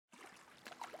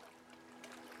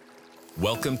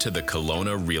Welcome to the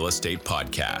Kelowna Real Estate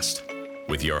Podcast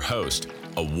with your host,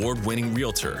 award-winning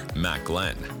realtor Matt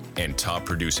Glenn, and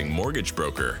top-producing mortgage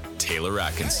broker Taylor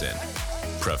Atkinson.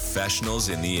 Professionals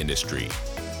in the industry,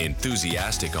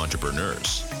 enthusiastic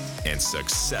entrepreneurs, and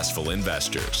successful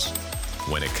investors.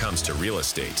 When it comes to real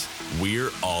estate,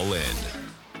 we're all in.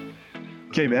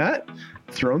 Okay, Matt.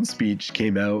 Throne speech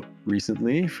came out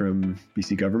recently from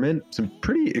BC government. Some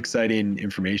pretty exciting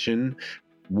information.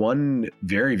 One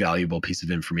very valuable piece of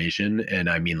information, and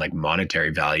I mean like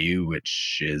monetary value,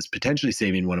 which is potentially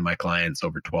saving one of my clients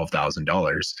over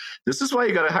 $12,000. This is why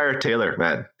you got to hire Taylor,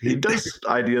 man. He does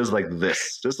ideas like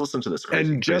this. Just listen to this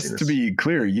crazy And just to be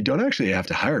clear, you don't actually have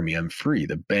to hire me. I'm free.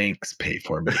 The banks pay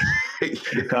for me.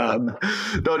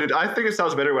 No, dude, I think it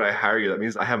sounds better when I hire you. That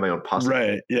means I have my own posse.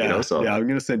 Right. Yeah. You know, so. Yeah. I'm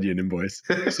going to send you an invoice.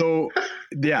 So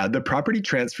yeah, the property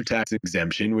transfer tax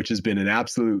exemption, which has been an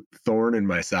absolute thorn in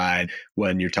my side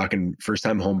when you're talking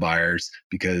first-time home buyers,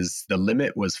 because the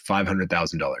limit was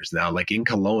 $500,000. Now, like in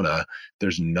Kelowna,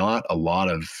 there's not a lot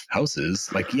of houses.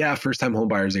 Like, yeah, first-time home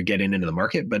buyers are getting into the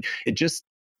market, but it just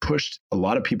pushed a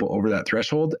lot of people over that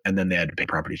threshold, and then they had to pay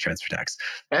property transfer tax.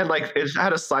 And like it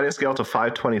had a sliding scale to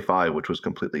 525, which was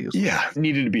completely useless. Yeah, it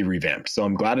needed to be revamped. So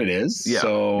I'm glad it is. Yeah.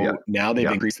 So now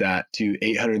they've increased that to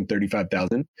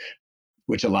 $835,000.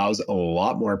 Which allows a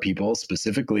lot more people,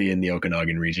 specifically in the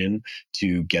Okanagan region,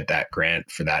 to get that grant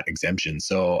for that exemption.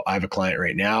 So I have a client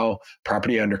right now,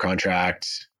 property under contract,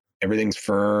 everything's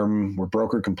firm, we're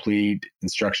broker complete,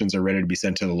 instructions are ready to be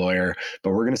sent to the lawyer, but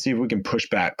we're going to see if we can push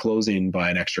back closing by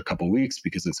an extra couple of weeks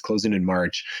because it's closing in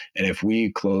March. And if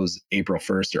we close April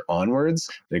 1st or onwards,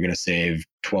 they're going to save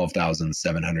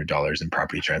 $12,700 in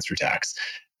property transfer tax.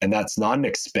 And that's not an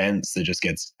expense that just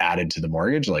gets added to the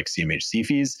mortgage like CMHC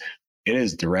fees. It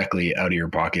is directly out of your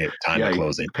pocket time of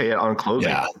closing. You pay it on closing.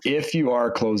 Yeah. If you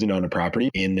are closing on a property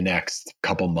in the next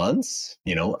couple months,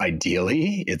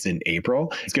 ideally it's in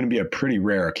April, it's going to be a pretty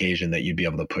rare occasion that you'd be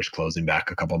able to push closing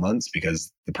back a couple months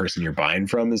because the person you're buying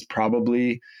from is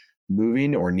probably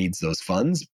moving or needs those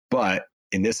funds. But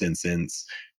in this instance,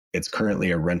 it's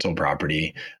currently a rental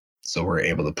property. So we're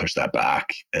able to push that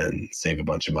back and save a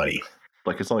bunch of money.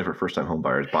 Like it's only for first-time home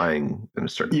buyers buying in a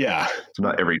certain. Yeah. So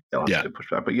not every sale has to push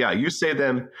back, but yeah, you save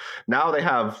them. Now they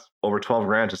have over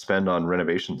 $12,000 to spend on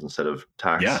renovations instead of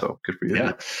tax. Yeah. So good for you.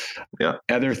 Yeah. Yeah.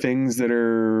 Other things that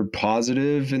are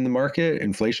positive in the market,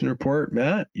 inflation report,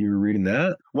 Matt, you were reading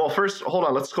that? Well, first, hold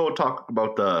on. Let's go talk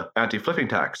about the anti-flipping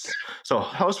tax. So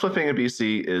house flipping in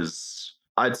BC is,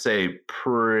 I'd say,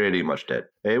 pretty much dead.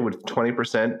 With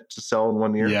 20% to sell in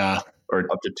 1 year. Yeah. Or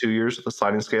up to 2 years with the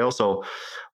sliding scale. So,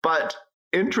 but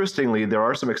interestingly, there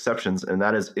are some exceptions, and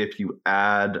that is if you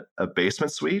add a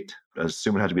basement suite, I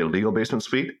assume it had to be a legal basement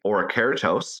suite, or a carriage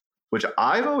house, which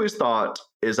I've always thought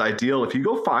is ideal. If you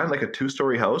go find like a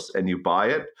 2-story house and you buy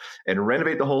it and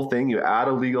renovate the whole thing, you add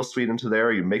a legal suite into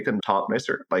there, you make them top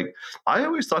nicer. Like I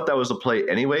always thought that was a play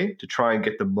anyway to try and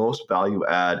get the most value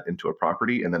add into a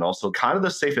property. And then also kind of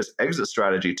the safest exit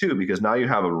strategy too, because now you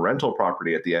have a rental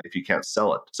property at the end if you can't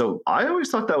sell it. So I always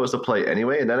thought that was a play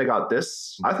anyway. And then I got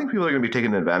this. I think people are going to be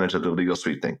taking advantage of the legal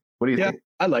suite thing. What do you think?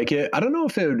 I like it. I don't know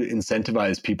if it would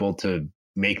incentivize people to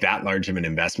make that large of an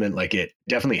investment. Like it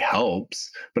definitely helps,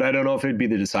 but I don't know if it'd be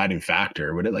the deciding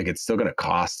factor. Would it? Like it's still going to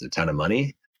cost a ton of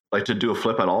money. Like to do a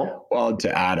flip at all? Well,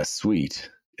 to add a suite.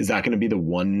 Is that going to be the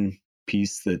one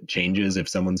piece that changes if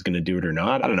someone's going to do it or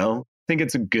not? I don't know. I think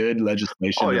it's a good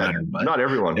legislation. Oh yeah, not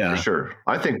everyone for sure.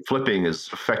 I think flipping is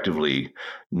effectively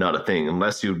not a thing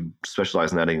unless you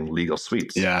specialize in adding legal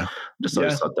suites. Yeah. Just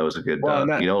always thought that was a good,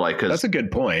 that's a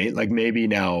good point. Like maybe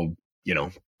now,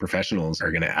 professionals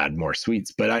are going to add more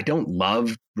suites, but I don't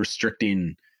love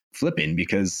restricting flipping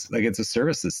because like it's a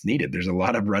service that's needed. There's a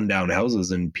lot of rundown houses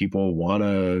and people want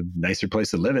a nicer place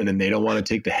to live in and they don't want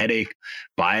to take the headache,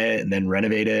 buy it and then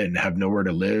renovate it and have nowhere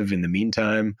to live in the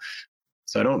meantime.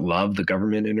 So I don't love the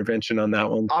government intervention on that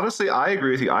one. Honestly, I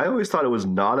agree with you. I always thought it was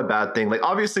not a bad thing. Like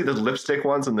obviously the lipstick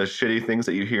ones and the shitty things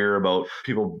that you hear about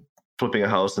people flipping a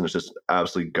house and it's just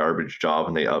absolutely garbage job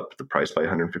and they up the price by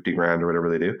 $150,000 or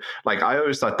whatever they do. Like I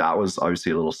always thought that was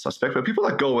obviously a little suspect, but people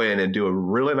that go in and do a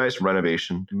really nice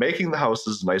renovation, making the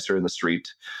houses nicer in the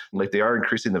street, like they are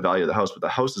increasing the value of the house, but the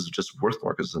house is just worth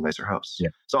more because it's a nicer house. Yeah.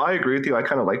 So I agree with you. I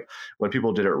kind of like when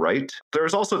people did it right.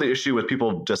 There's also the issue with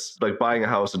people just like buying a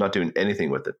house and not doing anything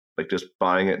with it, like just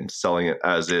buying it and selling it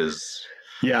as is.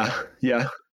 Yeah. Yeah.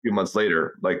 Few months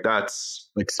later, like that's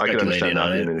like speculating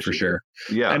on it for sure.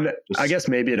 Yeah. And I guess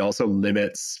maybe it also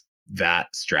limits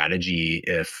that strategy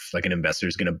if like an investor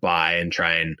is going to buy and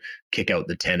try and kick out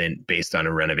the tenant based on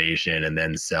a renovation and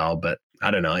then sell. But I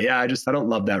don't know. Yeah, I don't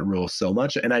love that rule so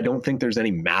much. And I don't think there's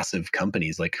any massive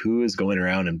companies. Like, who is going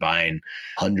around and buying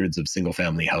hundreds of single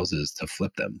family houses to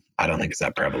flip them? I don't think it's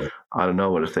that prevalent. I don't know.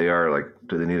 What if they are? Like,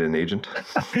 do they need an agent?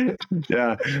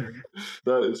 Yeah.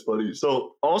 That is funny.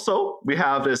 So also we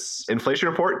have this inflation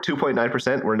report,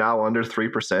 2.9%. We're now under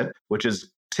 3%, which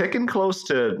is ticking close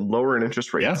to lowering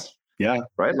interest rates. Yeah.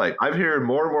 Right? Like, I've heard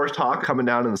more and more talk coming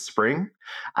down in the spring.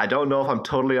 I don't know if I'm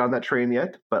totally on that train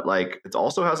yet, but like, it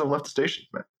also hasn't left the station,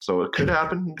 man. So it could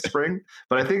happen in the spring,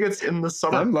 but I think it's in the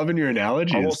summer. I'm loving your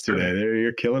analogies almost today.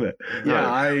 You're killing it. Yeah,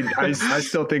 I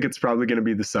still think it's probably going to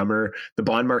be the summer. The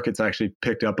bond market's actually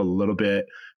picked up a little bit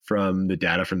from the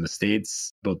data from the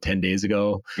States about 10 days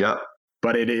ago. Yeah.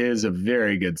 But it is a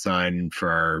very good sign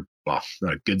for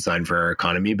not a good sign for our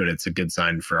economy, but it's a good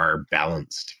sign for our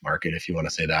balanced market, if you want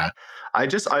to say that.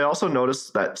 I also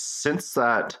noticed that since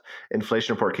that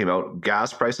inflation report came out,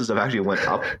 gas prices have actually went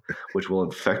up, which will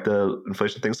affect the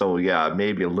inflation thing. So yeah,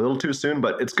 maybe a little too soon,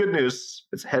 but it's good news.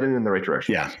 It's heading in the right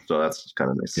direction. Yeah. So that's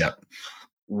kind of nice. Yeah.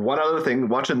 One other thing,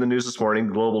 watching the news this morning,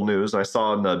 global news, I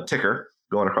saw on the ticker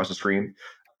going across the screen,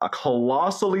 a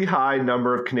colossally high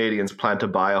number of Canadians plan to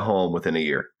buy a home within a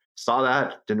year. Saw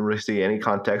that, didn't really see any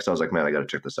context. I was like, man, I got to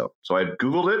check this out. So I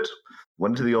Googled it,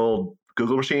 went to the old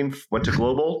Google machine, went to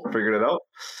global, figured it out.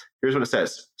 Here's what it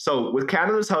says. So with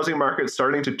Canada's housing market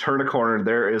starting to turn a corner,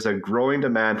 there is a growing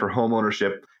demand for home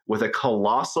ownership with a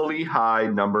colossally high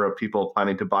number of people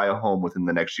planning to buy a home within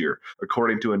the next year,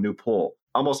 according to a new poll.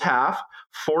 Almost half,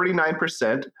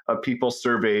 49% of people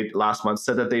surveyed last month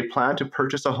said that they plan to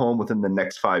purchase a home within the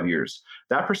next 5 years.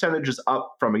 That percentage is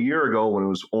up from a year ago when it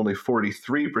was only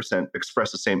 43%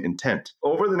 expressed the same intent.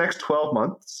 Over the next 12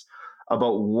 months,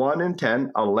 about 1 in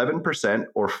 10, 11%,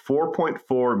 or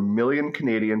 4.4 million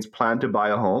Canadians plan to buy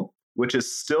a home, which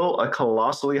is still a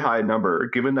colossally high number,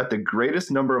 given that the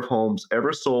greatest number of homes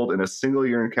ever sold in a single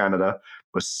year in Canada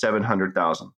was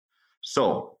 700,000.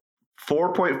 So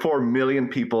 4.4 million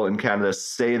people in Canada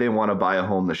say they want to buy a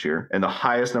home this year, and the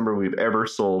highest number we've ever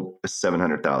sold is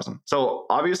 700,000. So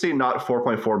obviously not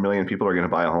 4.4 million people are going to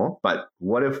buy a home, but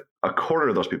what if a quarter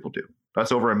of those people do?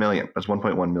 That's over a million. That's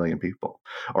 1.1 million people.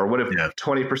 Or what if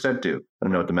 20% do? I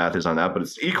don't know what the math is on that, but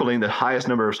it's equaling the highest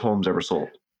number of homes ever sold.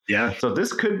 Yeah. So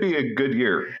this could be a good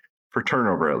year for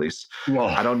turnover, at least. Well,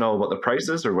 I don't know what the price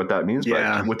is or what that means,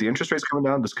 but with the interest rates coming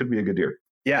down, this could be a good year.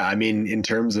 Yeah, I mean, in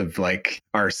terms of like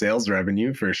our sales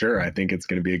revenue, for sure, I think it's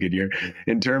going to be a good year.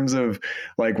 In terms of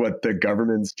like what the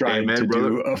government's trying to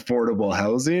do, affordable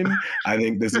housing, I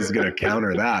think this is going to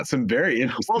counter that. Some very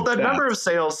interesting Well, the stats. number of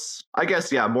sales, I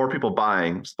guess, more people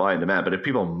buying, supply and demand, but if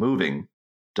people moving,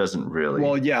 doesn't really.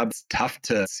 Well, yeah, it's tough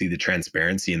to see the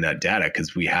transparency in that data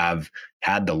because we have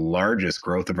had the largest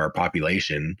growth of our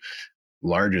population,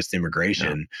 largest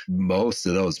immigration. Yeah. Most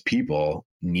of those people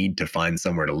need to find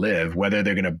somewhere to live, whether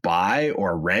they're going to buy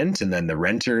or rent. And then the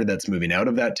renter that's moving out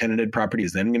of that tenanted property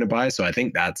is then going to buy. So I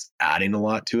think that's adding a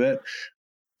lot to it.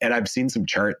 And I've seen some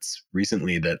charts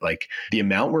recently that like the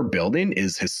amount we're building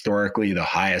is historically the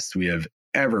highest we have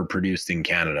ever produced in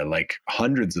Canada. Like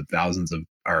hundreds of thousands of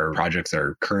our projects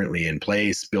are currently in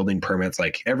place, building permits,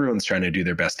 like everyone's trying to do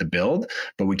their best to build,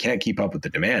 but we can't keep up with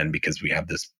the demand because we have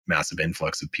this massive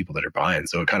influx of people that are buying.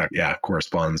 So it kind of,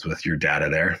 corresponds with your data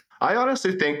there. I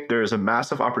honestly think there's a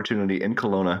massive opportunity in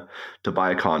Kelowna to buy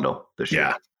a condo this year.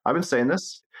 Yeah. I've been saying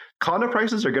this. Condo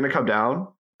prices are going to come down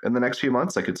in the next few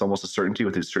months. Like it's almost a certainty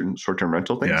with these certain short-term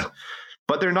rental things. Yeah.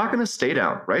 But they're not going to stay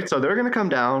down, right? So they're going to come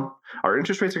down. Our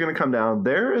interest rates are going to come down.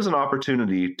 There is an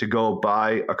opportunity to go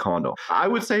buy a condo. I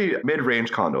would say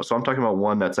mid-range condo. So I'm talking about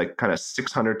one that's like kind of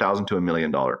 $600,000 to $1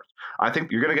 million. I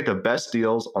think you're going to get the best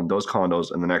deals on those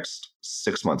condos in the next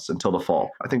 6 months until the fall.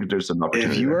 I think there's an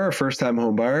opportunity. If you are a first-time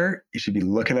home buyer, you should be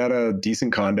looking at a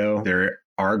decent condo. There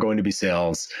are going to be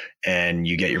sales, and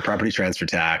you get your property transfer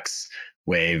tax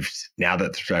waived now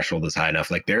that the threshold is high enough.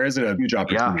 Like there is a huge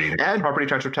opportunity. Yeah. And property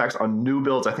transfer tax on new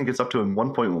builds, I think it's up to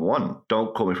 1.1.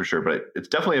 Don't quote me for sure, but it's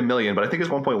definitely $1 million, but I think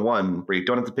it's 1.1 where you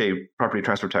don't have to pay property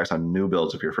transfer tax on new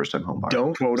builds if you're a first time home buyer.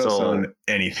 Don't quote us on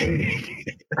anything.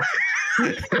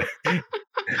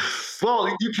 Well,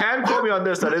 you can quote me on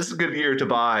this. That is a good year to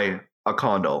buy a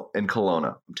condo in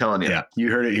Kelowna. I'm telling you. Yeah,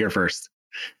 you heard it here first.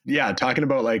 Yeah, talking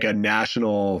about like a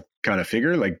national kind of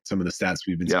figure, like some of the stats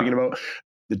we've been speaking about.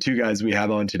 The two guys we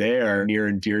have on today are near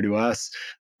and dear to us.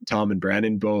 Tom and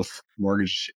Brandon, both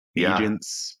mortgage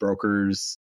agents,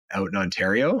 brokers out in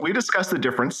Ontario. We discussed the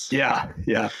difference. Yeah.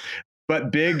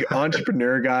 But big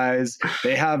entrepreneur guys,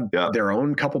 they have their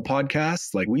own couple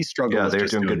podcasts. Like we struggle. Yeah, they're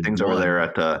doing good things over there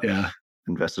at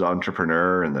Invested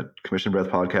Entrepreneur and the Commission Breath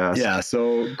podcast. Yeah.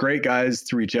 So great guys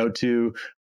to reach out to.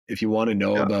 If you want to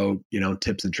know about,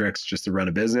 tips and tricks just to run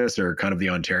a business or kind of the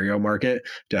Ontario market,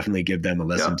 definitely give them a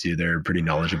listen to. They're pretty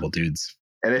knowledgeable dudes.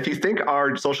 And if you think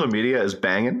our social media is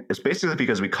banging, it's basically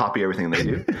because we copy everything they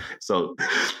do. So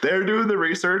they're doing the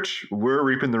research, we're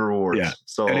reaping the rewards. Yeah.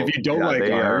 So, and if you don't like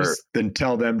ours, then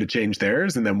tell them to change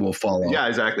theirs and then we'll follow. Yeah,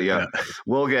 exactly. Yeah.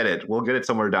 We'll get it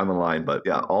somewhere down the line. But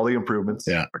all the improvements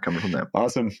are coming from them.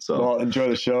 Awesome. So, well, enjoy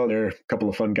the show. They're a couple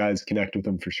of fun guys. Connect with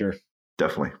them for sure.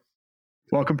 Definitely.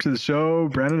 Welcome to the show,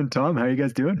 Brandon and Tom. How are you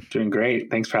guys doing? Doing great.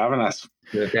 Thanks for having us.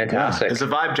 Fantastic. Is the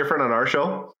vibe different on our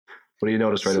show? What do you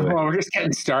notice right away? Well, we're just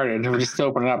getting started. We're just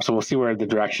opening up, so we'll see where the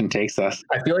direction takes us.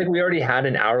 I feel like we already had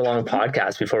an hour-long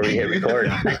podcast before we hit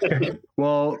record.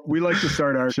 Well, we like to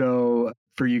start our show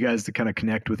for you guys to kind of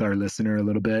connect with our listener a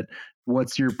little bit.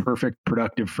 What's your perfect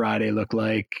productive Friday look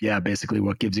like? Yeah, basically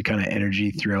what gives you kind of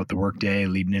energy throughout the workday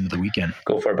leading into the weekend?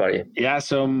 Go for it, buddy. Yeah,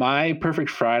 so my perfect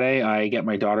Friday, I get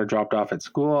my daughter dropped off at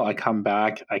school. I come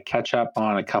back, I catch up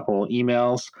on a couple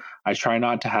emails. I try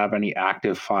not to have any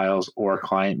active files or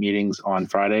client meetings on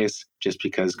Fridays, just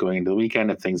because going into the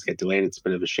weekend, if things get delayed, it's a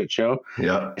bit of a shit show.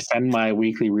 Yeah. I send my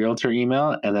weekly realtor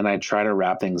email and then I try to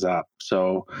wrap things up.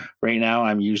 So right now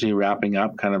I'm usually wrapping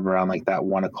up kind of around like that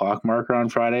 1:00 marker on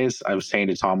Fridays. I was saying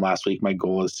to Tom last week, my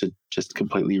goal is to just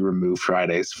completely remove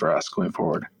Fridays for us going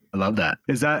forward. I love that.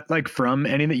 Is that like from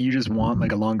anything that you just want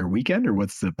like a longer weekend, or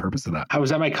what's the purpose of that? I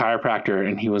was at my chiropractor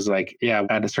and he was like, yeah,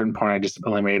 at a certain point, I just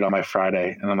eliminated all my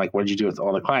Friday. And I'm like, what'd you do with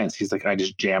all the clients? He's like, I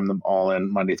just jam them all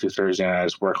in Monday through Thursday. And I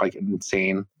just work like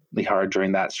insanely hard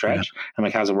during that stretch. Yeah. I'm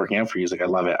like, how's it working out for you? He's like, I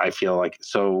love it. I feel like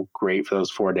so great for those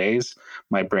 4 days.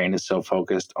 My brain is so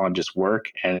focused on just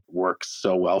work and it works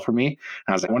so well for me. And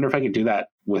I was like, I wonder if I could do that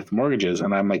with mortgages.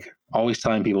 And I'm like, always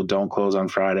telling people don't close on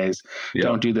Fridays. Yeah.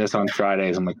 Don't do this on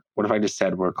Fridays. I'm like, what if I just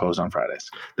said we're closed on Fridays?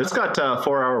 It's got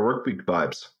 4-hour work week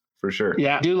vibes for sure.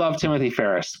 Yeah. I do love Timothy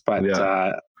Ferris, but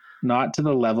not to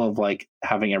the level of like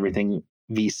having everything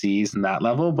VCs and that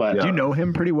level, but do you know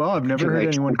him pretty well? I've never heard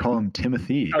anyone call him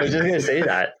Timothy. I was just gonna say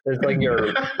that. It's like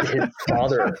his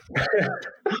father.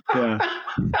 Yeah.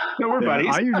 No, we're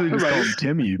buddies. I usually just call him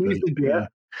Timmy, but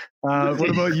what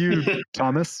about you,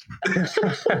 Thomas?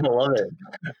 I love it.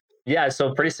 Yeah,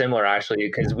 so pretty similar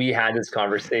actually, because we had this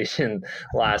conversation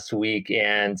last week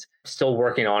and still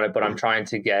working on it, but I'm trying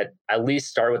to at least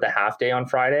start with a half day on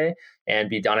Friday and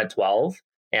be done at 12.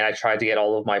 And I tried to get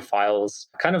all of my files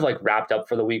kind of like wrapped up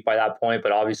for the week by that point.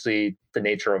 But obviously the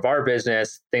nature of our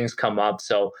business, things come up.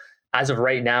 So as of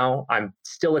right now, I'm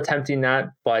still attempting that.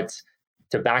 But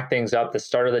to back things up, the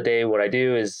start of the day, what I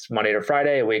do is Monday to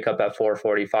Friday, I wake up at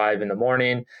 4:45 in the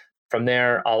morning. From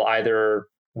there, I'll either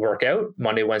work out.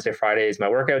 Monday, Wednesday, Friday is my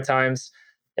workout times.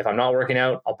 If I'm not working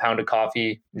out, I'll pound a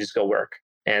coffee and just go work.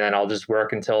 And then I'll just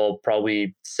work until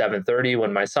probably 7:30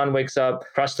 when my son wakes up,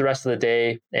 crush the rest of the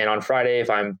day. And on Friday,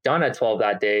 if I'm done at 12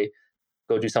 that day,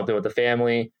 go do something with the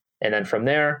family. And then from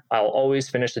there, I'll always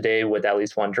finish the day with at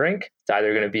least one drink. It's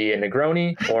either going to be a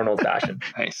Negroni or an old fashioned.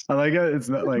 Nice. I like it. It's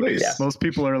not like most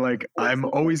people are like, I'm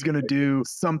always going to do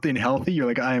something healthy. You're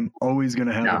like, I am always going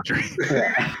to have a drink.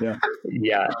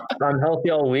 Yeah. I'm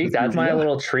healthy all week. That's my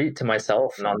little treat to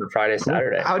myself on the Friday,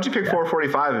 Saturday. How'd you pick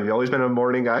 4:45? Have you always been a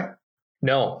morning guy?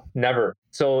 No, never.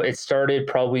 So it started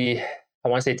probably, I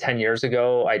want to say 10 years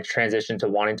ago. I transitioned to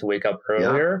wanting to wake up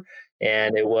earlier. Yeah.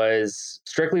 And it was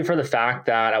strictly for the fact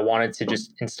that I wanted to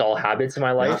just install habits in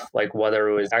my life, like whether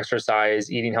it was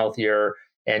exercise, eating healthier,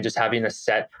 and just having a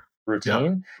set routine.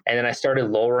 Yeah. And then I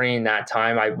started lowering that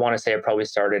time. I want to say I probably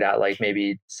started at like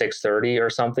maybe 6:30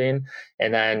 or something.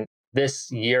 And then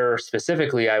this year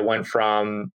specifically, I went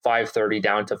from 5:30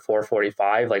 down to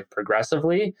 4:45, like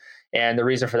progressively. And the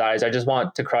reason for that is I just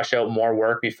want to crush out more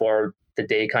work before the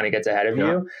day kind of gets ahead of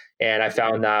you. And I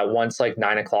found that once like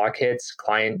 9:00 hits,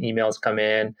 client emails come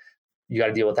in, you got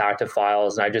to deal with active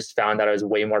files. And I just found that I was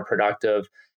way more productive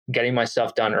getting my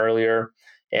stuff done earlier.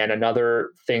 And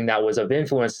another thing that was of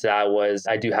influence to that was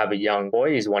I do have a young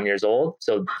boy. He's 1 year old.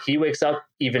 So he wakes up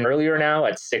even earlier now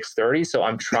at 6:30. So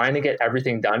I'm trying to get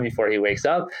everything done before he wakes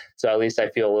up. So at least I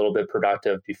feel a little bit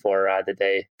productive before the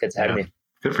day gets ahead of me.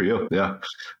 Good for you. Yeah.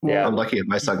 Well, I'm lucky if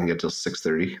my son can get till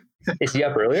 6:30. Is he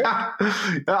up earlier?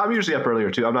 I'm usually up earlier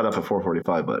too. I'm not up at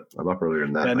 4:45, but I'm up earlier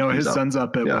than that. Yeah, no, his son's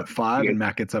up at 5 and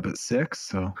Matt gets up at 6.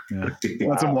 So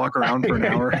lets him walk around for an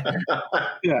hour.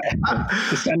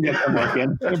 The son gets him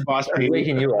working. Boss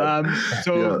waking you up.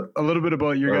 A little bit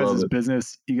about your guys'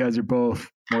 business. You guys are both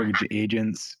mortgage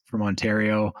agents from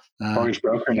Ontario. Mortgage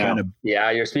broker now.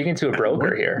 Yeah, you're speaking to a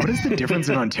broker here. What is the difference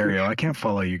in Ontario? I can't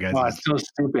follow you guys. Oh, it's so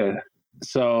stupid.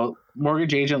 So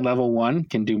mortgage agent level 1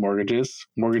 can do mortgages.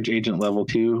 Mortgage agent level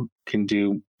 2 can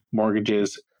do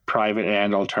mortgages, private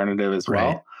and alternative as well.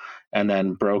 Right. And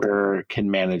then broker can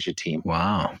manage a team.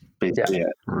 Wow. Basically, Yeah.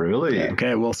 Really? Yeah.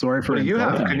 Okay. Well, sorry for What do you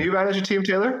have? insulting Can you manage a team,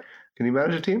 Taylor? Can you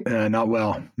manage a team? Not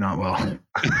well. In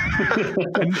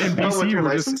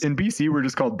BC, we're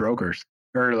just called brokers,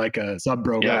 or like a sub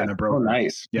broker and a broker. Oh,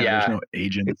 nice. Yeah, Yeah. there's no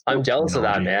agent. I'm jealous of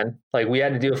that, terminology. man. Like we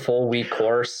had to do a full week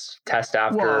course test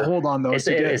after. Well, hold on though. It's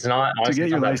not to honestly get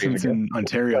your not that big of a license deal. in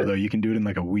Ontario though, you can do it in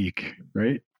like a week,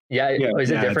 right? Yeah. Is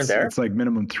it different there? It's like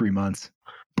minimum 3 months.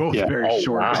 Both very Oh,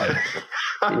 short. wow.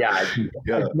 Yeah.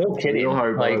 Yeah. No kidding. Real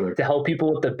hard Like bother. to help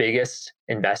people with the biggest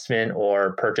investment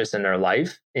or purchase in their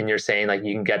life. And you're saying like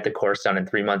you can get the course done in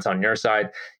 3 months on your side,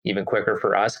 even quicker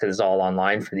for us because it's all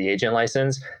online for the agent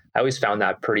license. I always found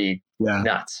that pretty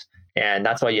nuts. And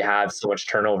that's why you have so much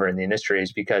turnover in the industry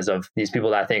is because of these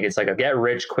people that think it's like a get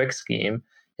rich quick scheme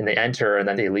and they enter and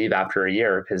then they leave after a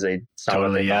year because it's not what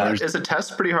they thought. Is the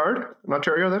test pretty hard in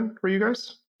Ontario then for you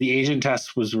guys? The agent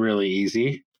test was really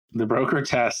easy. The broker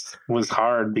test was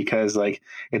hard because like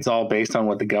it's all based on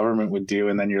what the government would do.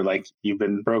 And then you're like, you've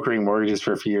been brokering mortgages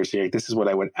for a few years. So you're like, this is what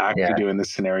I would actually do in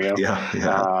this scenario.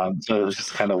 Yeah. So it was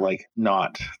just kind of like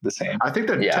not the same. I think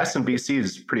the test in BC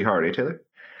is pretty hard, eh, Taylor?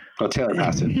 Well, Taylor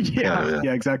passed it. Yeah,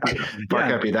 exactly. Bar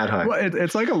can't be that high. Well,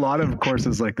 it's like a lot of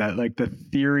courses like that. Like the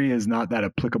theory is not that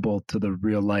applicable to the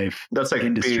real life. That's like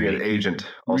industry. being an agent.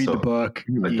 Also. Read the book,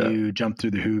 like you jump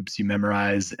through the hoops, you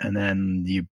memorize, and then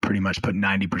you pretty much put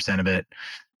 90% of it,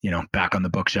 back on the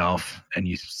bookshelf, and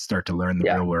you start to learn the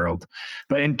real world.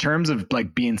 But in terms of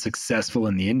like being successful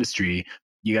in the industry,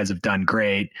 you guys have done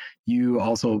great. You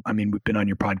also, we've been on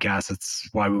your podcast. That's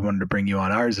why we wanted to bring you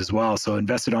on ours as well. So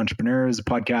Invested Entrepreneurs, a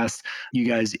podcast. You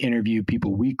guys interview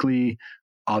people weekly,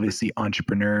 obviously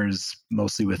entrepreneurs,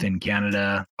 mostly within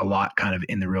Canada, a lot kind of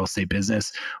in the real estate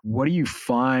business. What do you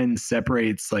find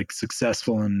separates like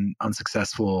successful and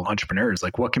unsuccessful entrepreneurs?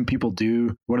 Like what can people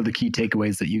do? What are the key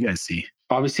takeaways that you guys see?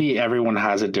 Obviously, everyone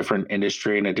has a different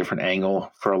industry and a different angle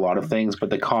for a lot of things, but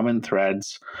the common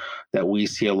threads that we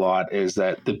see a lot is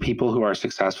that the people who are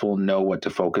successful know what to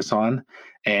focus on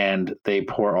and they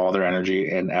pour all their energy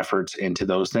and efforts into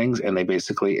those things and they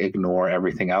basically ignore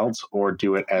everything else or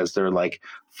do it as their like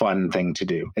fun thing to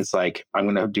do. It's like, I'm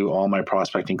going to do all my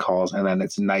prospecting calls and then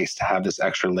it's nice to have this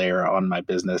extra layer on my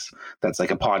business that's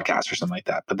like a podcast or something like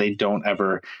that, but they don't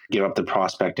ever give up the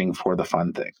prospecting for the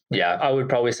fun thing. Yeah, I would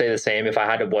probably say the same. If I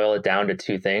had to boil it down to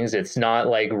two things, it's not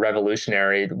like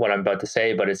revolutionary what I'm about to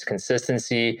say, but it's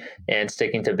consistency and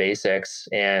sticking to basics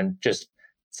and just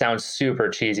sounds super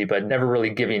cheesy, but never really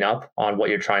giving up on what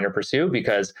you're trying to pursue,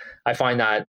 because I find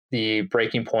that the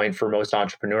breaking point for most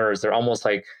entrepreneurs, they're almost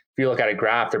like, if you look at a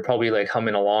graph, they're probably like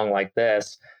humming along like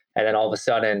this. And then all of a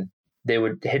sudden they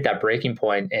would hit that breaking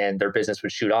point and their business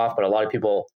would shoot off. But a lot of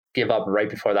people give up right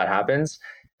before that happens.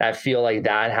 I feel like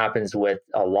that happens with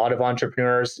a lot of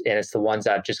entrepreneurs, and it's the ones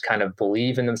that just kind of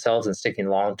believe in themselves and sticking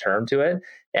long-term to it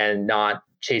and not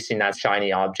chasing that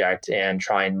shiny object and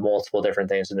trying multiple different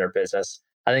things in their business.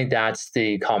 I think that's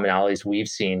the commonalities we've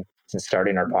seen since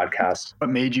starting our podcast.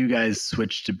 What made you guys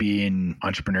switch to being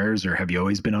entrepreneurs, or have you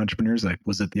always been entrepreneurs? Like,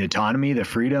 was it the autonomy, the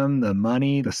freedom, the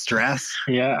money, the stress?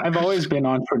 Yeah, I've always been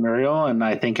entrepreneurial. And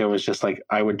I think it was just like,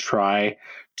 I would try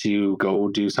to go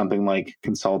do something like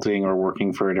consulting or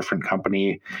working for a different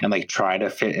company and like try to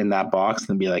fit in that box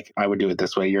and be like, I would do it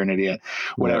this way. You're an idiot,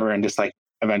 whatever. Yeah. And just like,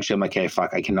 eventually I'm like, hey,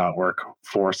 fuck, I cannot work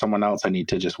for someone else. I need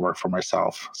to just work for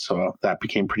myself. So that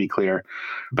became pretty clear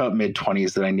about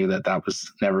mid-20s that I knew that that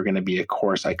was never going to be a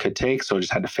course I could take. So I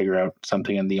just had to figure out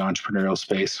something in the entrepreneurial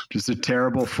space. Just a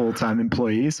terrible full-time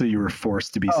employee. So you were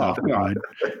forced to be self-employed.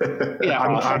 Yeah,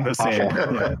 I'm the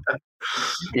same.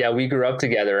 Yeah, we grew up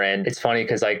together, and it's funny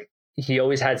because like he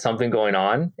always had something going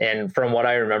on. And from what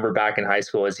I remember back in high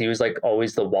school is he was like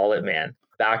always the wallet man.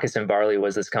 Bacchus and Barley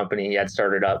was this company he had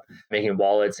started up making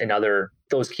wallets and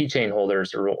those keychain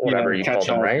holders or whatever you call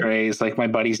them, right? Trays. Like my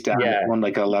buddy's dad owned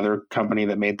like a leather company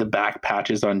that made the back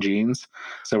patches on jeans.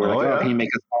 So we're can you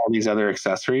make us all these other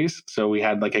accessories? So we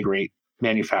had like a great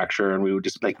manufacturer and we would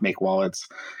just like make wallets,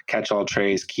 catch-all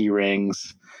trays, key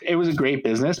rings. It was a great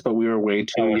business, but we were way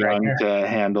too young to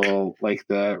handle like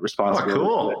the responsibility.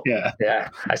 Oh, cool. Yeah,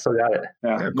 I still got it.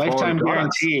 Yeah. Lifetime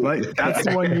guarantee. Like, that's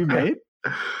the one you made?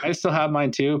 I still have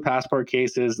mine too. Passport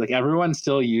cases, like everyone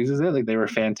still uses it. Like they were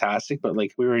fantastic, but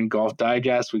like we were in Golf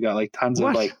Digest. We got like tons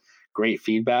of like great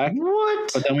feedback.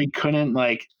 What? But then we couldn't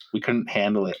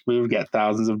handle it. We would get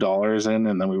thousands of dollars in,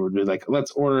 and then we would be like,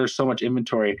 let's order so much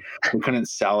inventory. We couldn't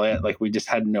sell it. Like, we just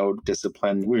had no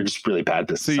discipline. We were just really bad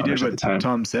business owners at the time.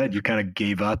 Tom said, you kind of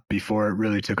gave up before it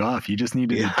really took off. You just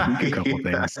needed to tweak a couple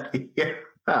things. Yeah.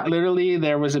 Literally,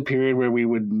 there was a period where we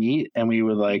would meet and we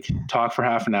would like talk for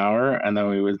half an hour, and then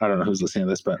we would, I don't know who's listening to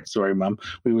this, but sorry, Mom,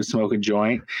 we would smoke a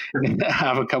joint and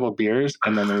have a couple of beers,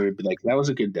 and then we would be like, that was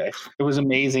a good day. It was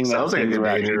amazing. Sounds like a good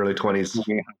day in your early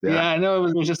 20s. Yeah, I know.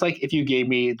 It was just like, if you gave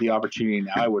me the opportunity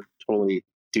now, I would totally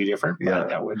do different. Yeah.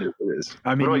 That would do what it is.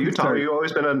 I mean, what about you, Tom? Have you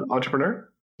always been an entrepreneur?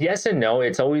 Yes and no.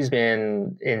 It's always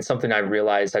been in something I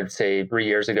realized, I'd say 3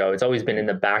 years ago. It's always been in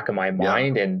the back of my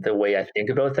mind and the way I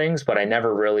think about things, but I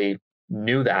never really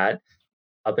knew that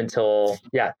up until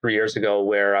 3 years ago,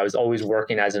 where I was always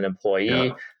working as an employee.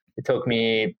 Yeah. It took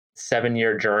me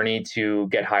 7-year journey to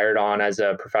get hired on as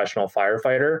a professional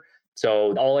firefighter.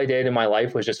 So all I did in my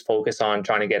life was just focus on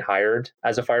trying to get hired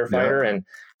as a firefighter. And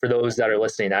for those that are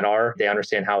listening they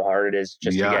understand how hard it is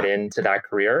just to get into that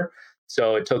career.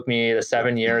 So it took me the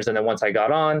 7 years. And then once I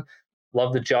got on,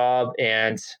 loved the job.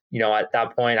 And, at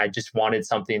that point, I just wanted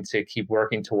something to keep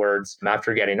working towards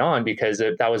after getting on, because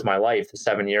that was my life, the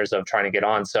 7 years of trying to get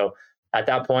on. So at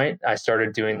that point, I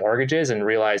started doing mortgages and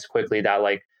realized quickly that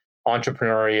like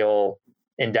entrepreneurial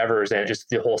endeavors and just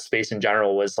the whole space in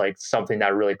general was like something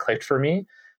that really clicked for me.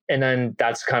 And then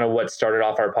that's kind of what started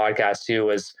off our podcast too,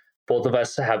 was both of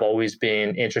us have always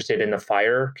been interested in the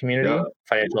FIRE community,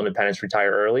 financial independence,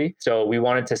 retire early. So we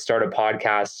wanted to start a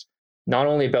podcast not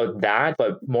only about that,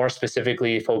 but more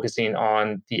specifically focusing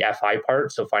on the FI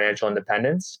part, so financial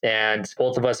independence. And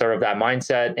both of us are of that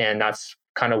mindset. And that's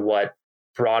kind of what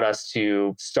brought us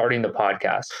to starting the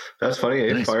podcast. That's funny,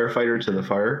 a firefighter to the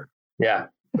fire. Yeah.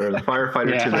 Or the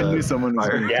firefighter to the I knew someone was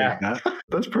going to take that.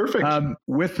 That's perfect.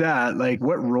 With that, like,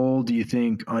 what role do you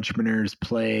think entrepreneurs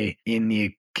play in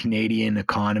the Canadian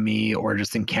economy or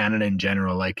just in Canada in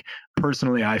general? Like,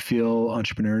 personally, I feel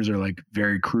entrepreneurs are like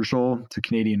very crucial to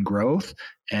Canadian growth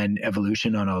and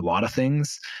evolution on a lot of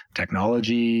things,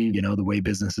 technology, the way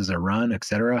businesses are run, et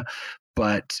cetera.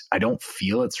 But I don't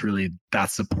feel it's really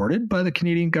that supported by the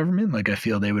Canadian government. Like, I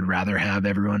feel they would rather have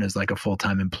everyone as like a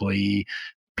full-time employee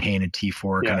paying a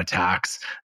T4 kind of tax.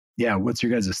 Yeah. What's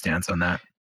your guys' stance on that?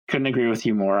 Couldn't agree with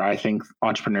you more. I think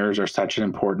entrepreneurs are such an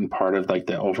important part of like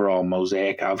the overall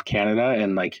mosaic of Canada,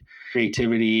 and like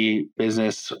creativity,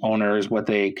 business owners, what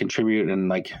they contribute, and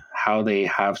like how they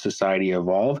have society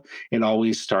evolve. It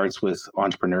always starts with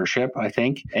entrepreneurship, I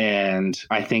think. And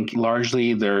I think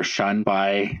largely they're shunned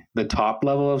by the top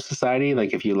level of society.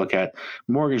 Like, if you look at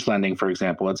mortgage lending, for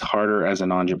example, it's harder as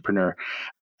an entrepreneur.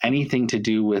 Anything to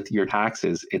do with your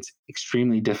taxes, it's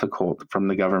extremely difficult from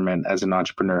the government as an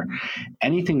entrepreneur.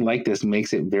 Anything like this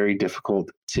makes it very difficult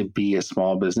to be a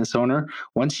small business owner.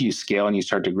 Once you scale and you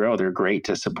start to grow, they're great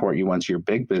to support you once you're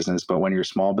big business. But when you're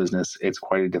small business, it's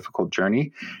quite a difficult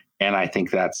journey. And I think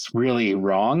that's really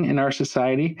wrong in our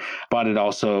society. But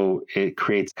it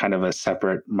creates kind of a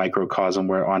separate microcosm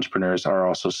where entrepreneurs are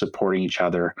also supporting each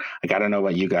other. Like, I don't know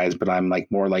about you guys, but I'm like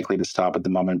more likely to stop at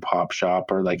the mom and pop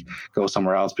shop or like go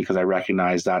somewhere else because I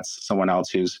recognize that's someone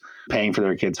else who's paying for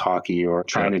their kids' hockey or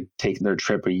trying to take their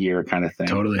trip a year kind of thing.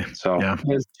 Totally. So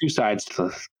there's two sides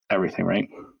to everything, right?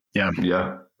 Yeah.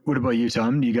 Yeah. What about you,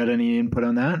 Tom? Do you got any input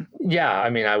on that? Yeah,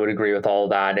 I mean, I would agree with all of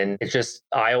that. And it's just,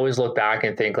 I always look back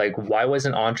and think like, why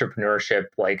wasn't entrepreneurship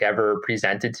like ever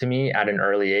presented to me at an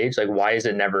early age? Like, why is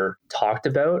it never talked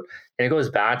about? And it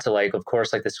goes back to like, of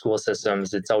course, like the school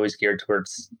systems, it's always geared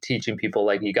towards teaching people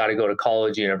like, you got to go to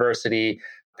college, university,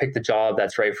 pick the job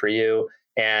that's right for you.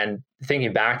 And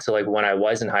thinking back to like when I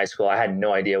was in high school, I had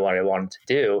no idea what I wanted to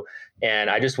do. And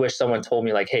I just wish someone told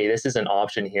me like, hey, this is an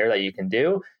option here that you can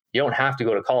do. You don't have to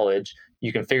go to college.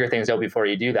 You can figure things out before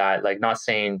you do that. Like, not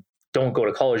saying don't go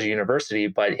to college or university,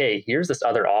 but hey, here's this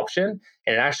other option.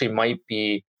 And it actually might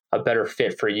be a better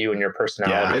fit for you and your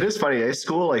personality. Yeah, it is funny.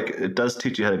 School, like, it does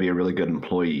teach you how to be a really good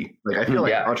employee. Like, I feel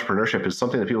like entrepreneurship is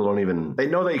something that people don't even, they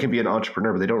know that you can be an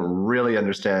entrepreneur, but they don't really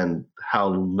understand how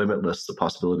limitless the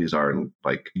possibilities are. And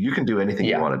like, you can do anything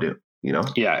you want to do.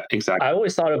 Yeah, exactly. I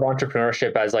always thought of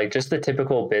entrepreneurship as like just the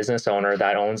typical business owner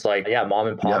that owns like, mom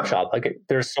and pop shop. Like,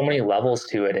 there's so many levels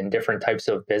to it and different types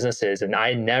of businesses. And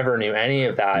I never knew any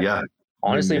of that. Yeah.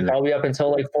 Honestly, probably up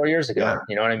until like 4 years ago.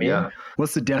 You know what I mean? Yeah.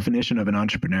 What's the definition of an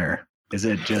entrepreneur? Is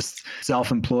it just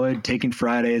self-employed, taking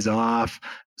Fridays off,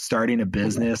 starting a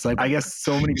business. Like, I guess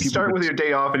so many people start with your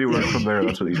day off and you work from there.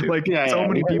 That's what you do. Like,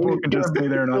 many people can just say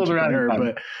they're an entrepreneur,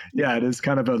 but yeah, it is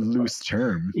kind of a loose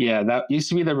term. Yeah, that used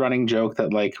to be the running joke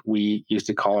that like we used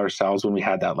to call ourselves when we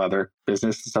had that leather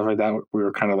business and stuff like that. We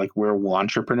were kind of like, we're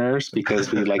entrepreneurs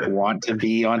because we like want to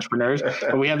be entrepreneurs.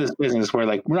 But we have this business where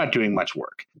like we're not doing much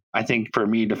work. I think for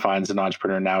me, defines an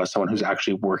entrepreneur now as someone who's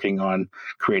actually working on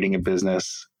creating a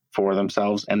business for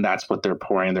themselves, and that's what they're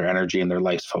pouring their energy and their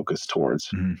life's focus towards.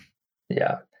 Mm-hmm.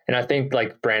 Yeah. And I think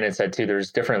like Brandon said too, there's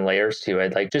different layers to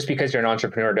it. Like just because you're an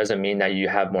entrepreneur doesn't mean that you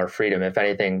have more freedom. If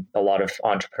anything, a lot of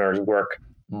entrepreneurs work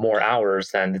more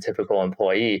hours than the typical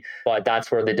employee, but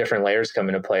that's where the different layers come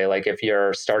into play. Like if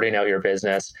you're starting out your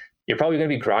business, you're probably going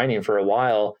to be grinding for a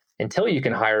while until you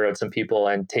can hire out some people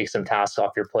and take some tasks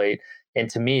off your plate. And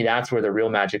to me, that's where the real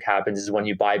magic happens, is when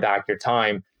you buy back your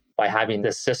time by having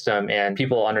this system and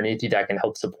people underneath you that can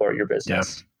help support your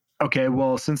business. Yeah. Okay,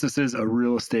 well, since this is a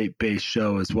real estate based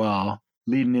show as well,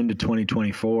 leading into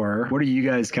 2024, what are you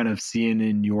guys kind of seeing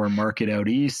in your market out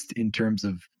east in terms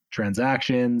of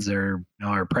transactions, or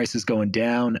are prices going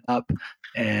down, up?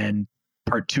 And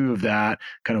part two of that,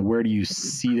 kind of where do you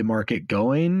see the market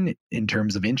going in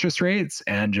terms of interest rates,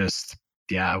 and just,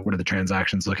 what are the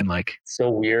transactions looking like? So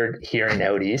weird hearing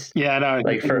out east. Yeah, no,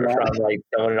 like from like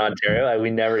someone in Ontario, we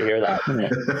never hear that.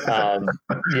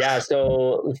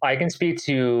 So if I can speak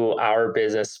to our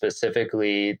business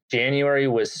specifically, January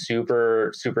was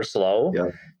super, super slow.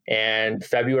 Yeah. And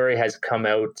February has come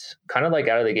out kind of like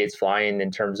out of the gates flying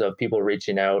in terms of people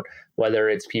reaching out, whether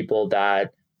it's people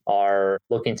that are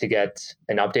looking to get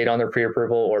an update on their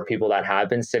pre-approval or people that have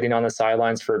been sitting on the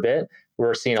sidelines for a bit.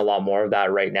 We're seeing a lot more of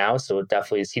that right now. So it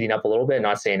definitely is heating up a little bit.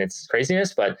 Not saying it's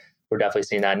craziness, but we're definitely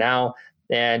seeing that now.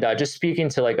 And just speaking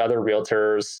to like other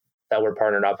realtors that we're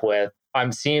partnered up with,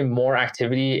 I'm seeing more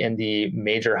activity in the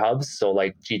major hubs. So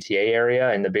like GTA area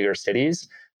and the bigger cities,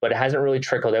 but it hasn't really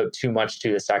trickled out too much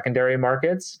to the secondary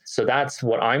markets. So that's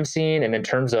what I'm seeing. And in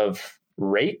terms of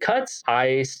rate cuts,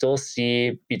 I still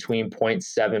see between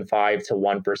 0.75 to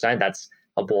 1%. That's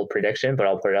a bold prediction, but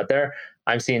I'll put it out there.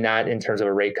 I'm seeing that in terms of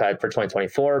a rate cut for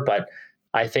 2024, but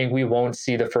I think we won't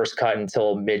see the first cut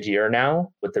until mid-year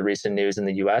now with the recent news in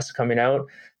the US coming out.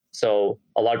 So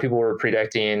a lot of people were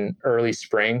predicting early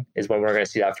spring is when we're going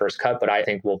to see that first cut, but I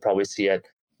think we'll probably see it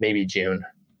maybe June.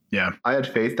 Yeah. I had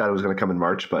faith that it was going to come in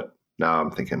March, but now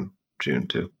I'm thinking June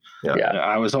too. Yeah.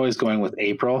 I was always going with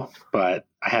April, but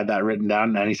I had that written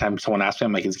down. Anytime someone asked me,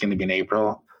 I'm like, it's going to be in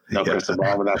April. No crystal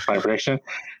ball, but that's my prediction.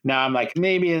 Now I'm like,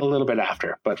 maybe a little bit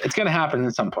after, but it's going to happen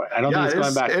at some point. I don't think it's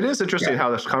going back. It is interesting how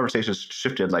this conversation has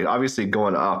shifted. Like obviously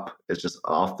going up is just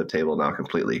off the table now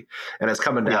completely. And it's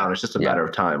coming down. It's just a matter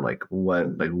of time. Like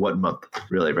when, like what month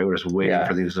really, right? We're just waiting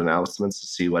for these announcements to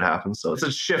see what happens. So it's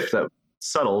a shift that's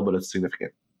subtle, but it's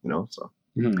significant, so.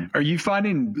 Mm-hmm. Are you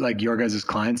finding like your guys'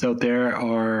 clients out there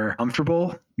are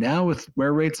comfortable now with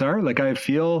where rates are? Like I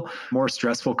feel more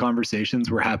stressful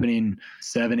conversations were happening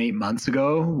 7-8 months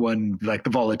ago when like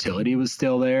the volatility was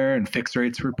still there and fixed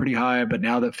rates were pretty high. But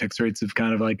now that fixed rates have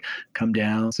kind of like come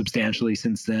down substantially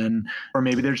since then, or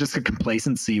maybe there's just a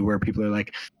complacency where people are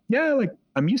like, yeah, like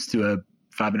I'm used to a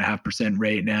 5.5%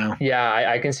 rate now. Yeah,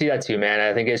 I can see that too, man.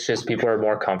 I think it's just people are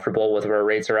more comfortable with where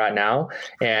rates are at now.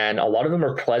 And a lot of them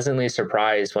are pleasantly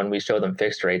surprised when we show them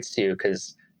fixed rates too,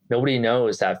 because nobody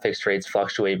knows that fixed rates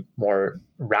fluctuate more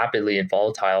rapidly and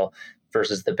volatile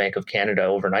versus the Bank of Canada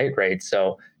overnight rate.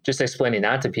 So just explaining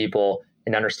that to people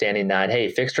and understanding that, hey,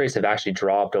 fixed rates have actually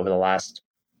dropped over the last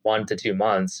 1 to 2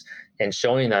 months, and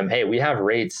showing them, hey, we have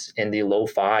rates in the low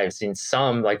 5s, and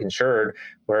some like insured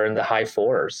were in the high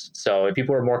 4s. So if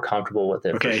people are more comfortable with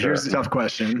it. Okay, here's a tough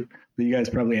question, but you guys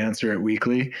probably answer it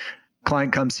weekly.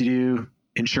 Client comes to you,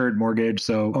 insured mortgage,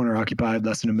 so owner occupied,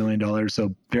 less than $1 million,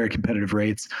 so very competitive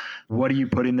rates. What are you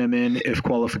putting them in if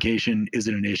qualification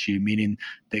isn't an issue? Meaning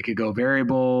they could go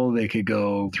variable, they could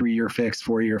go 3-year fixed,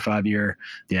 4-year, 5-year.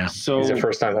 Yeah. So is it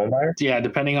first-time home buyer? Yeah,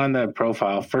 depending on the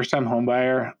profile. First-time home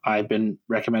buyer, I've been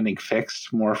recommending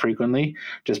fixed more frequently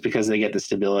just because they get the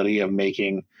stability of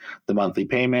making the monthly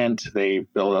payment. They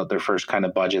build out their first kind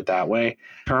of budget that way.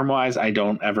 Term-wise, I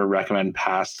don't ever recommend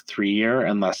past 3-year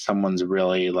unless someone's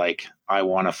really like, I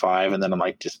want a 5, and then I'm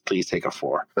like, just please take a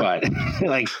 4. But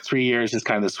like 3 years is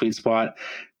kind of the sweet spot.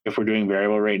 If we're doing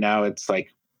variable right now, it's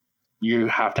like you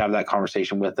have to have that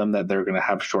conversation with them that they're going to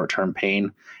have short-term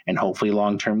pain and hopefully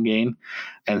long-term gain.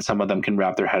 And some of them can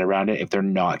wrap their head around it. If they're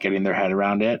not getting their head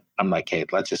around it, I'm like, hey,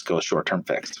 let's just go short-term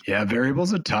fixed. Yeah,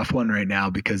 variable's a tough one right now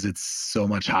because it's so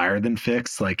much higher than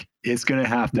fixed. Like it's going to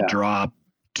have to drop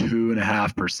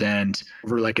 2.5%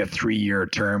 over like a 3-year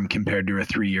term compared to a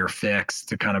 3-year fix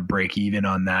to kind of break even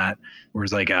on that.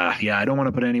 Whereas like, yeah, I don't want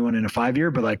to put anyone in a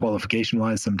 5-year, but like qualification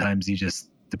wise, sometimes you just,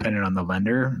 depending on the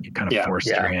lender, you kind of force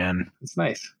your hand. It's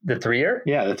nice. The 3-year?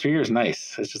 Yeah, the 3 year is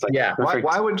nice. It's just like,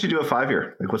 Why wouldn't you do a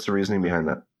 5-year? Like, what's the reasoning behind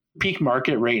that? Peak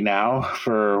market right now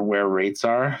for where rates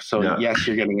are. So yes,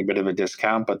 you're getting a bit of a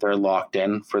discount, but they're locked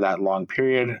in for that long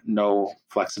period. No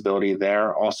flexibility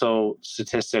there. Also,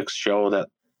 statistics show that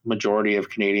majority of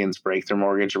Canadians break their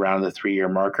mortgage around the 3-year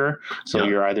marker. So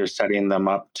you're either setting them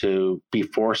up to be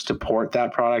forced to port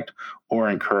that product or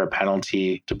incur a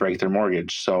penalty to break their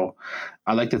mortgage. So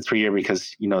I like the 3-year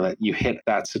because you know that you hit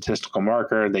that statistical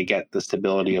marker, they get the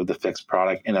stability of the fixed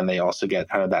product, and then they also get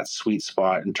kind of that sweet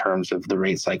spot in terms of the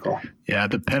rate cycle. Yeah,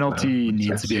 the penalty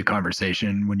needs to be a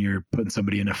conversation when you're putting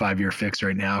somebody in a 5-year fix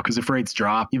right now. Because if rates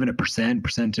drop, even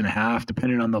 1.5%,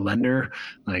 depending on the lender,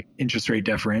 like interest rate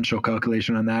differential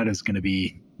calculation on that is going to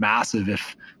be massive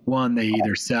if one, they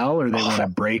either sell or they want to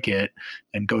break it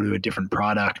and go to a different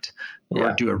product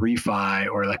or do a refi,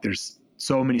 or like there's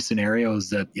so many scenarios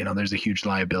that, you know, there's a huge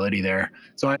liability there.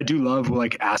 So I do love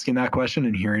like asking that question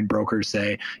and hearing brokers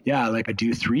say, yeah, like I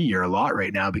do 3-year a lot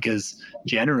right now, because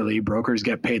generally brokers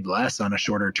get paid less on a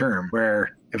shorter term,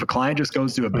 where if a client just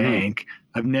goes to a bank,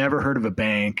 I've never heard of a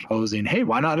bank posing, hey,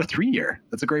 why not a 3-year?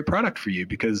 That's a great product for you,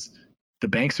 because the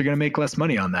banks are going to make less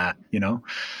money on that, you know?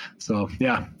 So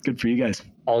yeah, good for you guys.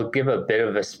 I'll give a bit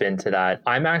of a spin to that.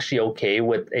 I'm actually okay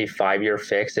with a 5-year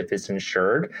fix if it's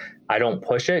insured. I don't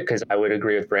push it because I would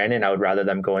agree with Brandon. I would rather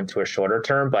them go into a shorter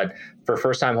term. But for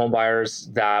first-time home buyers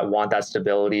that want that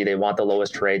stability, they want the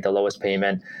lowest rate, the lowest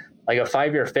payment, like a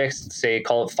 5-year fix, say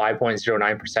call it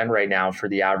 5.09% right now for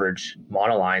the average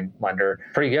monoline lender,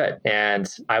 pretty good.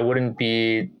 And I wouldn't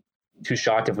be too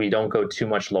shocked if we don't go too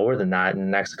much lower than that in the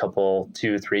next couple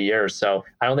 2-3 years. So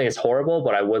I don't think it's horrible,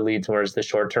 but I would lean towards the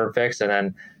short-term fix. And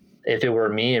then if it were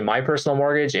me and my personal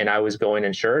mortgage and I was going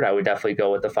insured, I would definitely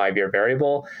go with the 5-year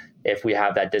variable. If we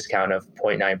have that discount of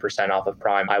 0.9% off of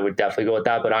prime, I would definitely go with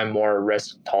that, but I'm more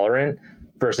risk tolerant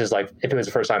versus like if it was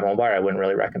a first-time home buyer, I wouldn't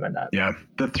really recommend that. Yeah.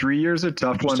 The 3 years a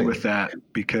tough one with that,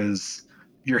 because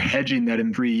you're hedging that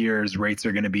in 3 years rates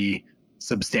are going to be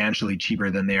substantially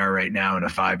cheaper than they are right now in a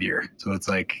 5-year. So it's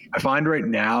like, I find right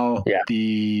now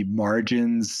the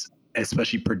margins,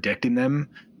 especially predicting them,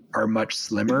 are much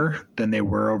slimmer than they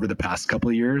were over the past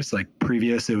couple of years. Like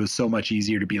previous, it was so much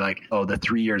easier to be like, oh, the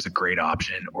 3 year is a great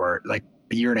option. Or like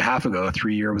a year and a half ago, a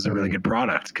 3-year was a really good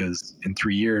product, because in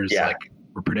 3 years, like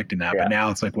we're predicting that. But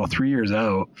now it's like, well, 3 years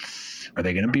out, are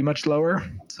they going to be much lower?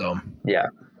 So yeah.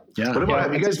 What about,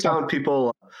 have you guys found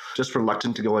people just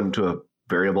reluctant to go into a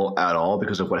variable at all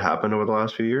because of what happened over the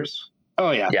last few years?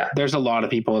 Oh yeah. There's a lot of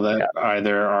people that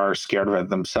either are scared of it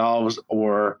themselves,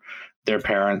 or their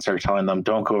parents are telling them,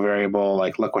 don't go variable.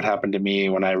 Like, look what happened to me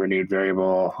when I renewed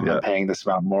variable. I'm paying this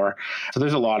amount more. So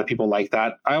there's a lot of people like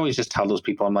that. I always just tell those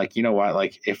people, I'm like, you know what?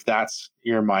 Like, if that's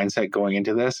your mindset going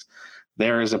into this,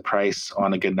 there is a price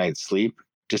on a good night's sleep.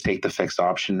 Just take the fixed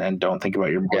option and don't think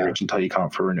about your mortgage until you come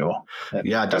up for renewal. It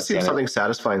does seem something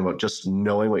satisfying about just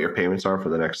knowing what your payments are for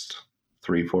the next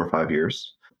 3, 4, 5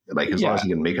 years. Like as long as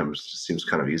you can make them, it seems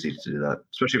kind of easy to do that,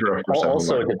 especially for a first time.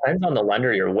 Also, it depends on the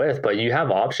lender you're with, but you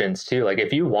have options too. Like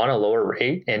if you want a lower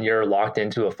rate and you're locked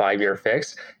into a 5-year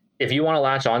fix, if you want to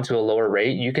latch onto a lower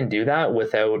rate, you can do that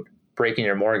without breaking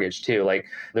your mortgage too. Like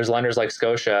there's lenders like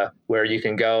Scotia where you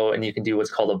can go and you can do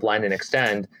what's called a blend and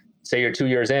extend. Say you're 2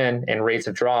 years in and rates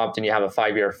have dropped and you have a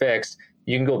 5-year fix,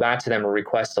 you can go back to them and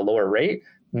request a lower rate.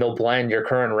 And they'll blend your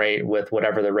current rate with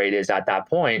whatever the rate is at that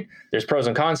point. There's pros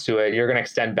and cons to it. You're going to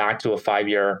extend back to a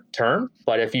 5-year term.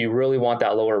 But if you really want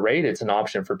that lower rate, it's an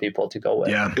option for people to go with.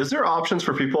 Yeah. Is there options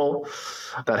for people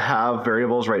that have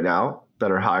variables right now that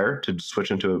are higher to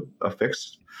switch into a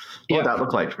fixed? What would that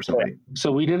look like for somebody?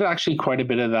 So we did actually quite a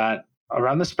bit of that.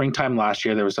 Around the springtime last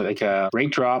year, there was like a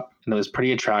rate drop and it was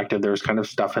pretty attractive. There was kind of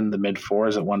stuff in the mid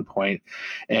 4s at one point.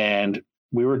 And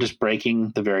we were just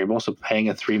breaking the variable. So paying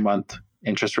a 3-month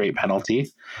interest rate penalty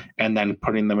and then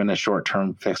putting them in a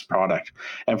short-term fixed product.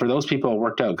 And for those people, it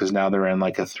worked out because now they're in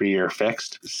like a 3-year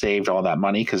fixed, saved all that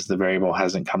money because the variable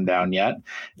hasn't come down yet.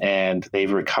 And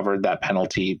they've recovered that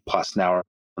penalty plus now are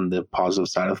on the positive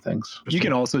side of things. You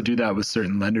can also do that with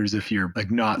certain lenders. If you're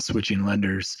like not switching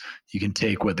lenders, you can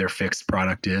take what their fixed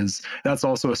product is. That's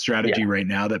also a strategy right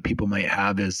now that people might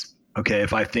have is, okay,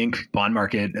 if I think bond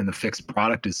market and the fixed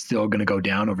product is still going to go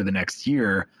down over the next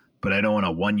year, but I don't want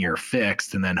a 1 year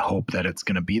fixed and then hope that it's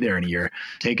going to be there in a year.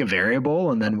 Take a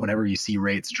variable, and then whenever you see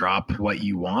rates drop what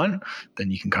you want,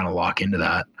 then you can kind of lock into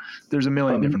that. There's a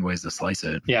million different ways to slice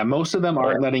it. Yeah, most of them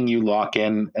aren't letting you lock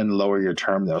in and lower your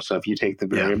term though. So if you take the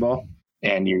variable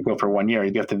and you go for 1 year,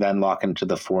 you have to then lock into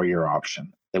the 4-year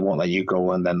option. They won't let you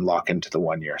go and then lock into the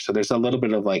 1 year. So there's a little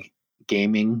bit of like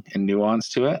gaming and nuance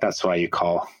to it. That's why you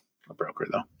call a broker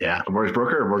though. Yeah. A mortgage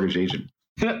broker or mortgage agent?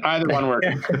 Either one works.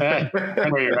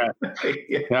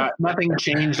 Nothing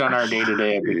changed on our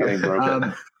day-to-day of becoming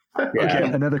broker. Okay,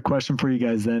 another question for you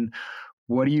guys then.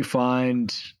 What do you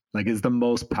find like is the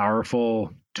most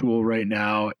powerful tool right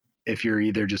now if you're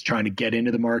either just trying to get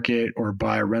into the market or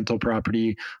buy a rental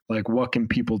property? Like what can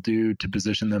people do to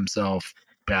position themselves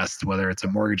best, whether it's a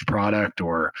mortgage product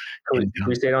or... Can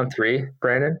we say it on 3,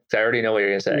 Brandon? I already know what you're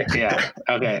going to say. Yeah.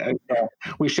 Okay.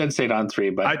 We should say it on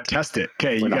 3, but... I test it.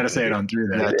 Okay, you got to say it on 3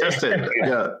 then. Yeah, test it.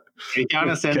 Yeah. You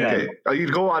count us in then. Okay. You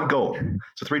go on, go.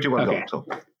 So 3, 2, 1, Okay. go.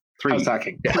 So 3. House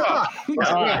hacking. Okay,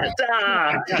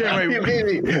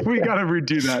 wait. We got to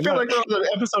redo that. I feel like we're on an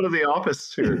episode of The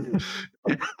Office here.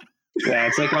 Yeah,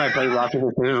 it's like when I play rock,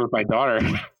 paper, scissors with my daughter.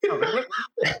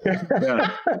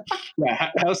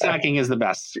 House hacking is the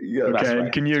best. Yeah. The best Okay, way.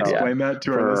 can you explain that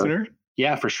to our listener?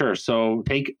 Yeah, for sure. So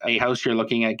take a house you're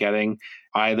looking at getting.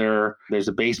 Either there's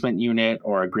a basement unit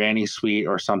or a granny suite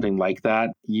or something like that.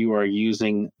 You are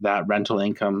using that rental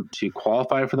income to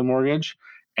qualify for the mortgage.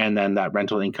 And then that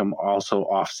rental income also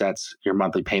offsets your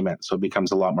monthly payment. So it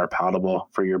becomes a lot more palatable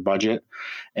for your budget.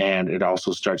 And it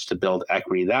also starts to build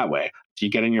equity that way. So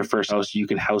you get in your first house, you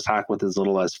can house hack with as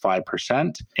little as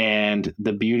 5%. And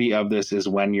the beauty of this is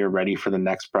when you're ready for the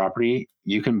next property,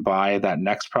 you can buy that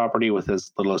next property with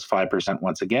as little as 5%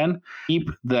 once again.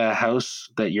 Keep the house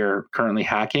that you're currently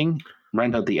hacking,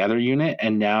 rent out the other unit,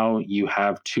 and now you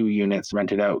have 2 units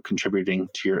rented out contributing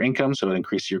to your income. So it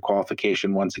increases your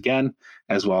qualification once again,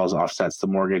 as well as offsets the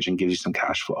mortgage and gives you some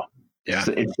cash flow. Yeah.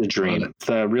 It's the dream. It's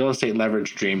the real estate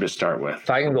leverage dream to start with. If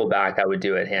I can go back, I would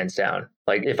do it hands down.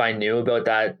 Like if I knew about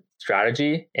that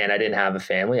strategy and I didn't have a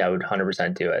family, I would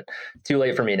 100% do it. Too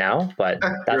late for me now, but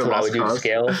that's what I would do to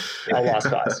scale. A lost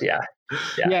cause. Yeah.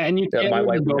 Yeah, and you can't my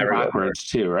wife go would never backwards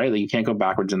too, right? Like you can't go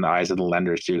backwards in the eyes of the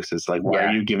lenders too, because it's like, why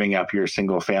are you giving up your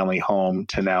single family home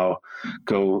to now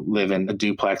go live in a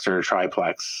duplex or a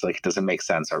triplex? Like it doesn't make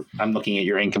sense. Or I'm looking at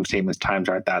your income statements, times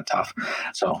aren't that tough.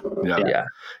 So yeah.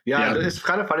 It's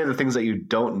kind of funny the things that you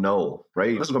don't know,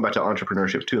 right? This is going back to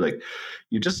entrepreneurship too. Like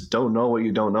you just don't know what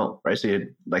you don't know, right? So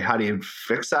you, like, how do you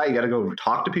fix that? You got to go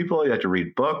talk to people. You have to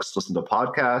read books, listen to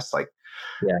podcasts. Like,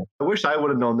 I wish I would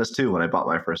have known this too when I bought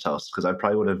my first house, because I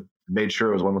probably would have made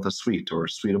sure it was one with a suite or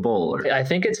suiteable. Or I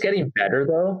think it's getting better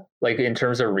though, like in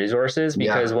terms of resources,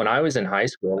 because when I was in high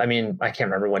school, I mean, I can't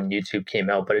remember when YouTube came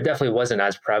out, but it definitely wasn't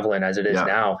as prevalent as it is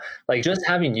now. Like just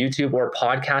having YouTube or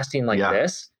podcasting like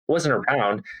this wasn't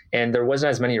around, and there wasn't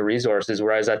as many resources.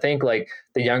 Whereas I think like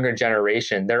the younger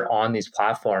generation, they're on these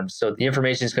platforms, so the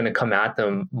information is going to come at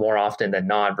them more often than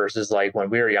not. Versus like when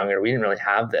we were younger, we didn't really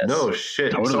have this. No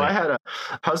shit. Totally. So I had a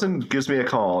cousin gives me a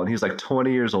call, and he's like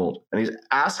 20 years old, and he's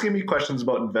asking me questions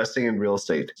about investing in real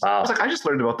estate. Wow. I was like, I just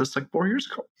learned about this like 4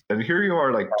 years ago. And here you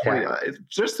are, like 20.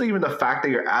 Just even the fact that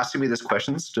you're asking me these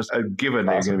questions, just a given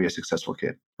that you're going to be a successful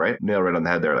kid, right? Nail right on the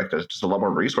head there. Like there's just a lot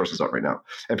more resources out right now.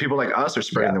 And people like us are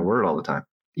spreading the word all the time.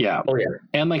 Yeah. Oh, yeah.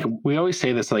 And like we always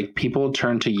say this, like people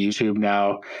turn to YouTube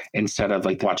now instead of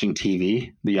like watching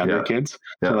TV, the younger kids.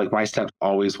 So like my steps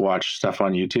always watch stuff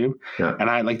on YouTube. And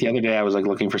I like the other day I was like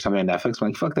looking for something on Netflix. I'm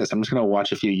like, fuck this. I'm just going to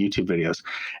watch a few YouTube videos.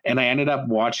 And I ended up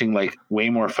watching like way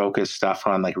more focused stuff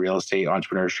on like real estate,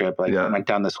 entrepreneurship. Like I went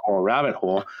down this whole rabbit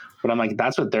hole. But I'm like,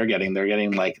 that's what they're getting. They're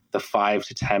getting like the 5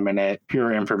 to 10 minute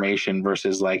pure information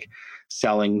versus like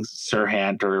selling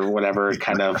Serhant or whatever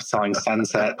kind of selling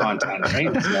sunset content,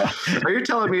 right? So, are you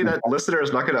telling me that listener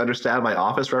is not going to understand my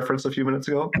Office reference a few minutes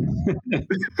ago?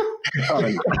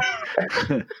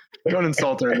 Don't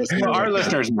insult our listeners. Well, our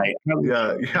listeners might.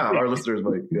 Our listeners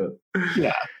might.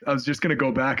 Yeah. I was just going to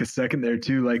go back a second there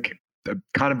too. Like I'm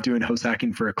kind of doing house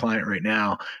hacking for a client right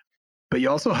now. But you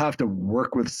also have to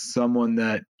work with someone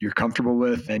that you're comfortable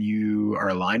with and you are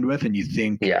aligned with and you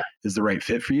think is the right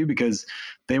fit for you, because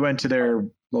they went to their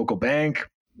local bank.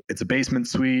 It's a basement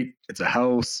suite. It's a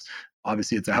house.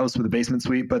 Obviously, it's a house with a basement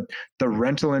suite, but the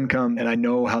rental income, and I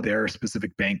know how their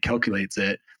specific bank calculates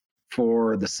it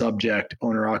for the subject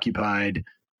owner-occupied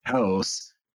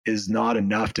house, is not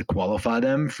enough to qualify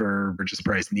them for purchase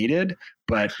price needed.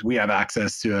 But we have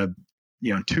access to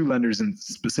 2 lenders and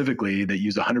specifically that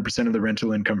use 100% of the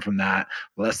rental income from that,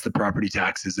 less the property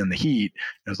taxes and the heat.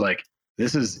 It was like,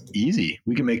 this is easy.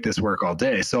 We can make this work all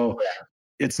day. So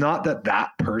it's not that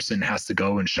person has to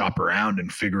go and shop around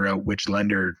and figure out which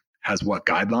lender has what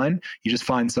guideline. You just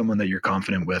find someone that you're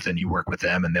confident with and you work with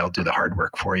them and they'll do the hard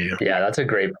work for you. Yeah, that's a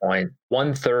great point.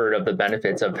 1/3 of the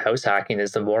benefits of house hacking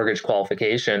is the mortgage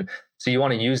qualification. So you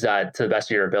want to use that to the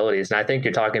best of your abilities. And I think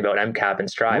you're talking about MCAP and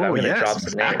Strive. I'm going to drop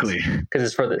some names because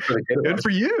it's for the good for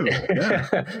you.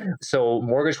 Yeah. So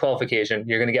mortgage qualification,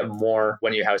 you're going to get more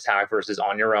when you house hack versus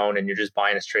on your own and you're just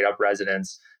buying a straight up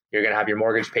residence. You're going to have your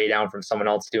mortgage pay down from someone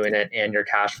else doing it, and your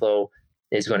cash flow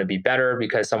is going to be better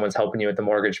because someone's helping you with the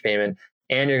mortgage payment,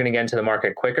 and you're going to get into the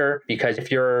market quicker. Because if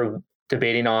you're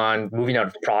debating on moving out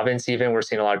of province, even, we're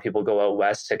seeing a lot of people go out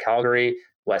west to Calgary,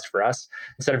 west for us.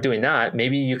 Instead of doing that,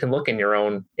 maybe you can look in your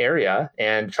own area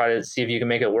and try to see if you can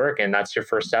make it work. And that's your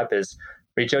first step, is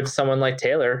reach out to someone like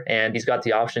Taylor, and he's got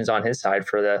the options on his side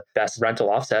for the best rental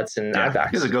offsets and add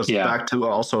backs. Because it goes back to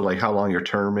also like how long your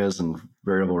term is and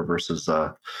variable versus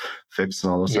fixed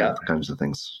and all those kinds of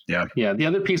things. Yeah. The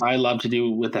other piece I love to do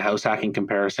with the house hacking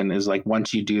comparison is like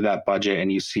once you do that budget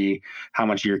and you see how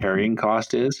much your carrying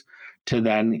cost is, to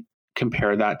then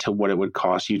compare that to what it would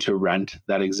cost you to rent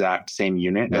that exact same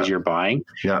unit as you're buying.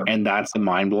 Yeah. And that's the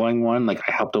mind-blowing one. Like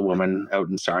I helped a woman out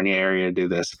in Sarnia area do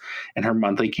this, and her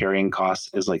monthly carrying cost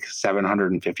is like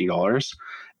 $750.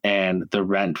 And the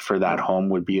rent for that home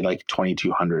would be like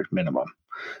 $2,200 minimum.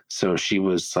 So she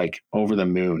was like over the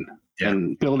moon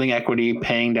and building equity,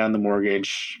 paying down the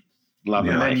morgage. Love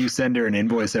it. And then you send her an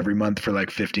invoice every month for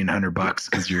like $1,500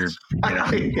 because you're,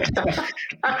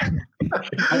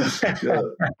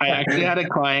 I actually had a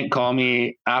client call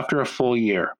me after a full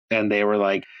year, and they were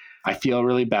like, I feel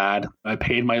really bad. I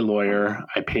paid my lawyer.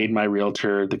 I paid my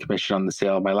realtor the commission on the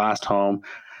sale of my last home.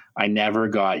 I never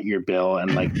got your bill.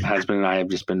 And like husband and I have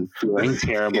just been feeling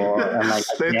terrible. And like,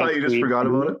 they thought you just forgot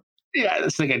about it. Yeah,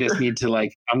 it's like I just need to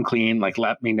like, I'm clean, like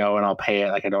let me know and I'll pay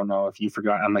it. Like I don't know if you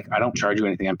forgot. I'm like, I don't charge you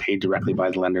anything. I'm paid directly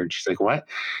by the lender. And she's like, what?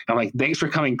 I'm like, thanks for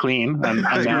coming clean. I'm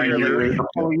now here a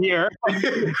whole year.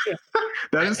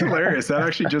 That is hilarious. That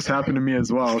actually just happened to me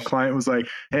as well. A client was like,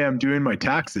 hey, I'm doing my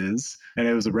taxes and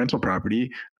it was a rental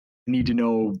property. I need to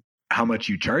know how much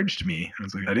you charged me. I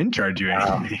was like, I didn't charge you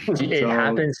anything. It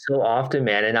happens so often,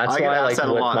 man. And that's why I like that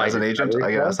a lot as an agent.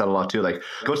 I get asked that a lot too. Like,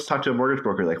 go to talk to a mortgage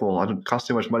broker. Like, well, it costs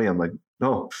too much money. I'm like,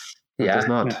 no, it does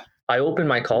not. Yeah. I open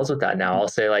my calls with that now. I'll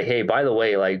say like, hey, by the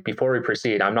way, like before we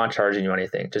proceed, I'm not charging you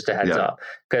anything. Just a heads up.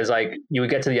 Because like you would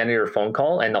get to the end of your phone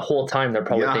call and the whole time they're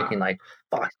probably thinking like,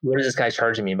 fuck, what is this guy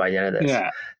charging me by the end of this? Yeah.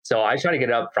 So I try to get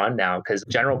it up front now because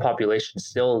general population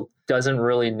still doesn't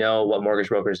really know what mortgage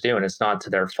brokers do. And it's not to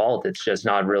their fault. It's just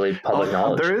not really public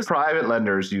knowledge. There is private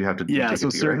lenders you have to so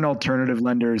certain alternative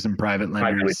lenders and private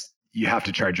lenders, you have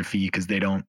to charge a fee because they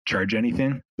don't charge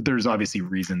anything. But there's obviously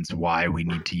reasons why we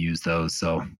need to use those.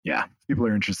 So yeah, people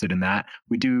are interested in that.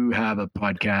 We do have a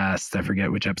podcast. I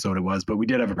forget which episode it was, but we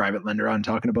did have a private lender on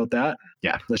talking about that.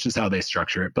 Yeah, that's just how they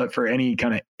structure it. But for any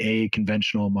kind of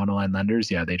conventional monoline lenders,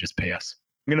 they just pay us.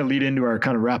 I'm going to lead into our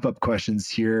kind of wrap up questions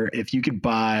here. If you could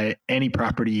buy any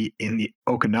property in the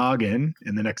Okanagan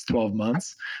in the next 12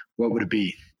 months, what would it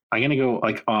be? I'm going to go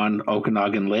like on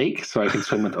Okanagan Lake so I can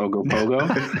swim with Ogopogo.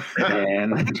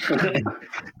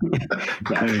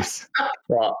 Nice.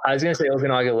 Well, I was going to say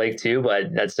Okanagan Lake too,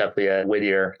 but that's definitely a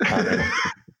Whittier comment.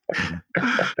 I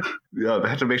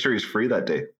have to make sure he's free that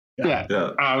day. Yeah.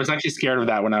 I was actually scared of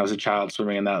that when I was a child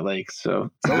swimming in that lake.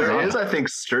 So there is, I think,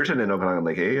 sturgeon in Okanagan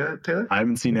Lake, Taylor? I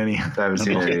haven't seen any. I haven't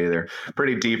seen any either.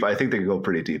 Pretty deep. I think they can go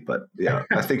pretty deep, but yeah,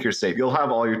 I think you're safe. You'll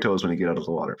have all your toes when you get out of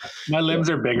the water. My limbs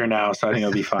are bigger now, so I think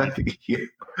it'll be fine.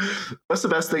 What's the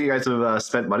best thing you guys have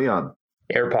spent money on?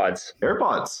 AirPods.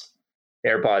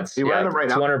 You wear them right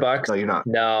now? $200. No, you're not.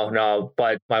 No,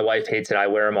 but my wife hates it. I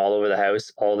wear them all over the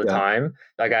house all the time.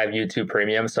 Like I have YouTube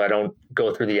Premium, so I don't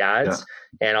go through the ads,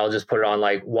 and I'll just put it on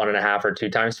like 1.5 or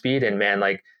 2 times speed. And man,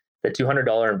 like the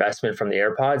 $200 investment from the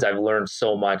AirPods, I've learned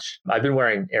so much. I've been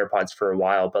wearing AirPods for a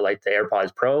while, but like the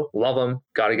AirPods Pro, love them.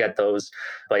 Got to get those.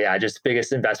 But yeah, just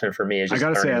biggest investment for me is just I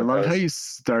got to say, I love how you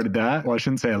started that. Well, I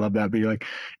shouldn't say I love that, but you're like,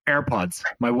 AirPods,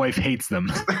 my wife hates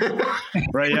them.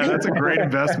 Right? Yeah, that's a great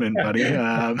investment, buddy.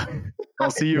 I'll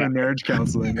see you in marriage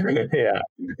counseling.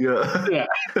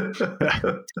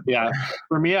 Yeah.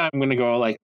 For me, I'm going to go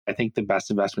like, I think the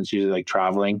best investments usually like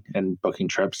traveling and booking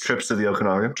trips. Trips to the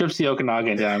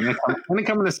Okanagan. Yeah. I'm gonna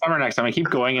come in the summer next time. I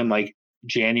keep going in like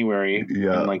January.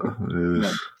 Yeah. And like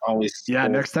always. Yeah.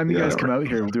 Next time you guys come out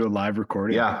here, we'll do a live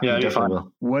recording. Yeah. Definitely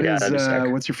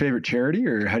will. What's your favorite charity,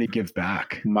 or how do you give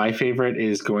back? My favorite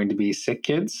is going to be Sick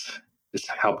Kids. Just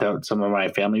helped out some of my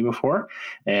family before,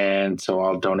 and so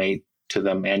I'll donate to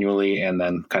them annually, and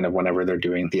then kind of whenever they're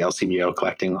doing the LCBO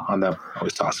collecting on them, I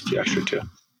always toss a few extra too.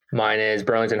 Mine is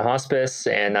Burlington Hospice,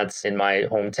 and that's in my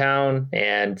hometown.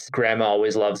 And Grandma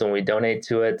always loves when we donate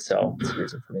to it, so it's a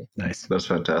reason for me. Nice. That's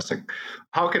fantastic.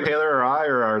 How can Taylor or I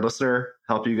or our listener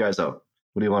help you guys out?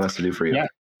 What do you want us to do for you? Yeah.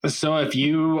 So if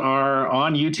you are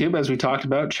on YouTube, as we talked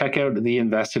about, check out The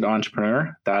Invested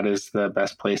Entrepreneur. That is the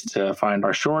best place to find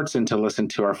our shorts and to listen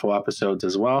to our full episodes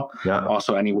as well. Yeah.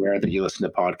 Also, anywhere that you listen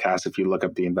to podcasts, if you look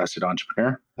up The Invested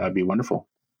Entrepreneur, that would be wonderful.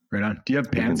 Right on. Do you have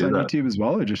pants on YouTube as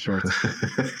well, or just shorts?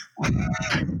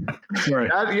 Sorry.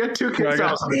 You had 2 kids.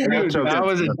 That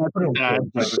was a dad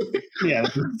joke. Yeah.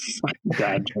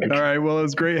 Dad joke. All right. Well, it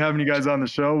was great having you guys on the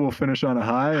show. We'll finish on a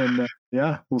high, and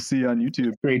we'll see you on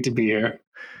YouTube. Great to be here.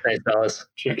 Thanks, fellas.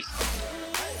 Cheers.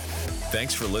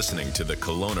 Thanks for listening to the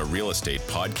Kelowna Real Estate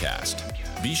Podcast.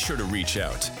 Be sure to reach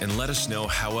out and let us know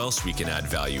how else we can add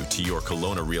value to your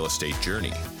Kelowna real estate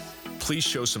journey. Please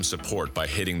show some support by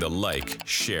hitting the like,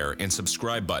 share, and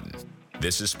subscribe button.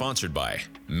 This is sponsored by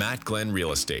Matt Glenn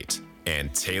Real Estate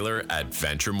and Taylor at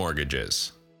Venture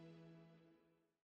Mortgages.